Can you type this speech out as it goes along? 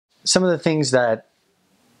some of the things that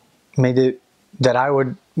made it, that I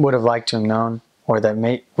would have liked to have known, or that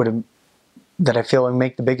I feel would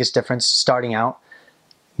make the biggest difference starting out,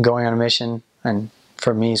 going on a mission, and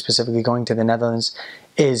for me specifically going to the Netherlands,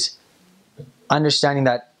 is understanding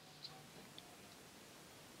that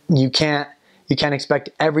you can't expect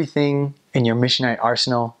everything in your missionary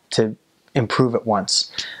arsenal to improve at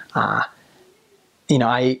once. You know,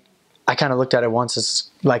 I kind of looked at it once as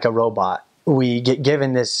like a robot. We get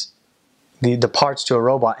given the parts to a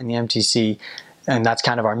robot in the MTC, and that's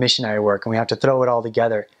kind of our missionary work, and we have to throw it all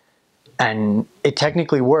together. And it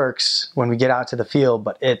technically works when we get out to the field,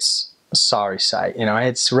 but it's a sorry sight. You know,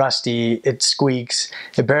 it's rusty, it squeaks,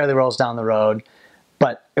 it barely rolls down the road,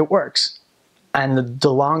 but it works. And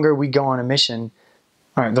the longer we go on a mission,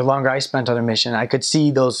 or the longer I spent on a mission, I could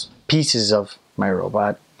see those pieces of my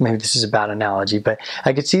robot. Maybe this is a bad analogy, but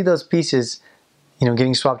I could see those pieces, you know,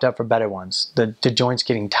 getting swapped out for better ones. The joints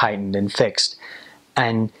getting tightened and fixed.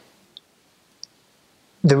 And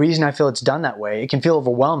the reason I feel it's done that way, it can feel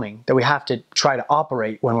overwhelming that we have to try to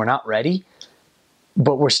operate when we're not ready,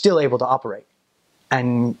 but we're still able to operate.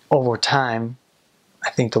 And over time,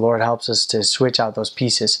 I think the Lord helps us to switch out those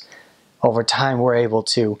pieces. Over time, we're able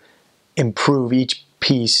to improve each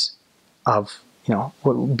piece of, you know,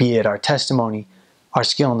 be it our testimony, our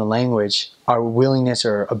skill in the language, our willingness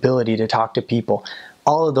or ability to talk to people.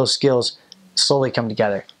 All of those skills slowly come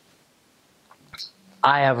together.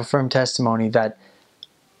 I have a firm testimony that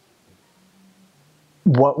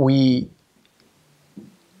what we,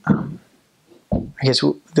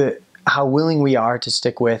 how willing we are to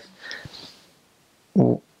stick with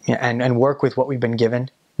and work with what we've been given,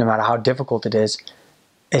 no matter how difficult it is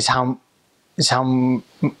how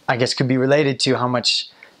I guess could be related to how much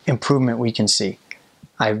improvement we can see.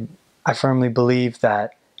 I firmly believe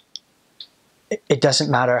that it doesn't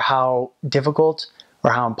matter how difficult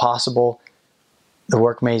or how impossible the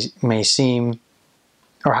work may seem,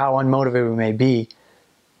 or how unmotivated we may be.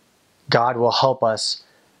 God will help us,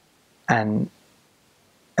 and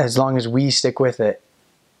as long as we stick with it,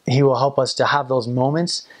 He will help us to have those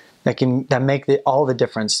moments that make all the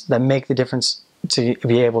difference, that make the difference to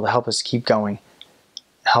be able to help us keep going,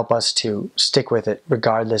 help us to stick with it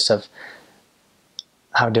regardless of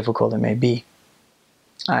how difficult it may be.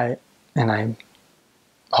 I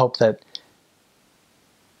hope that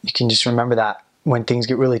you can just remember that when things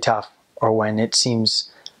get really tough, or when it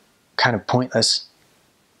seems kind of pointless,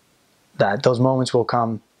 that those moments will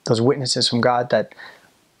come, those witnesses from God that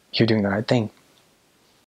you're doing the right thing.